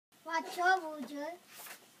맞춰보죠.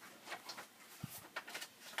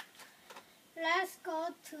 Let's go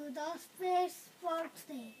to the space for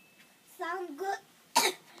today. Sound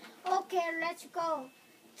good? Okay, let's go.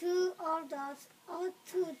 Two adults or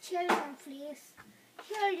two children, please.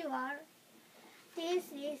 Here you are. This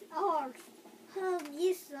is Earth. Home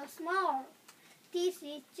is so small. This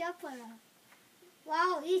is Jupiter.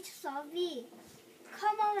 Wow, it's so big.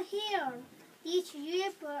 Come on here. These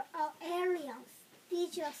UFO are aliens.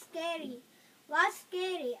 These are scary. What's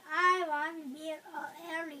scary? I want to be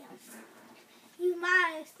aliens. You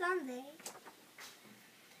might someday.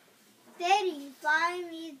 Daddy, buy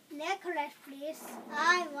me necklace, please.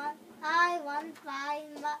 I want to buy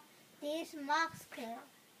this mask.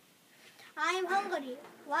 I'm hungry.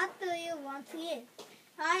 What do you want to eat?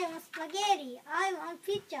 I want spaghetti. I want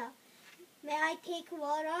pizza. May I take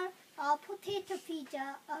water? A potato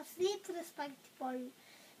pizza, a seafood spaghetti bowl,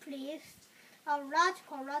 please. A large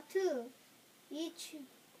cola too.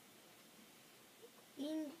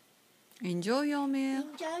 Enjoy your meal.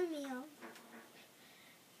 Enjoy meal.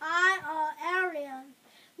 I'm an alien.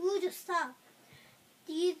 Would you stop?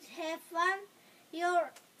 Did you have fun?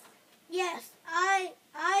 Yes, I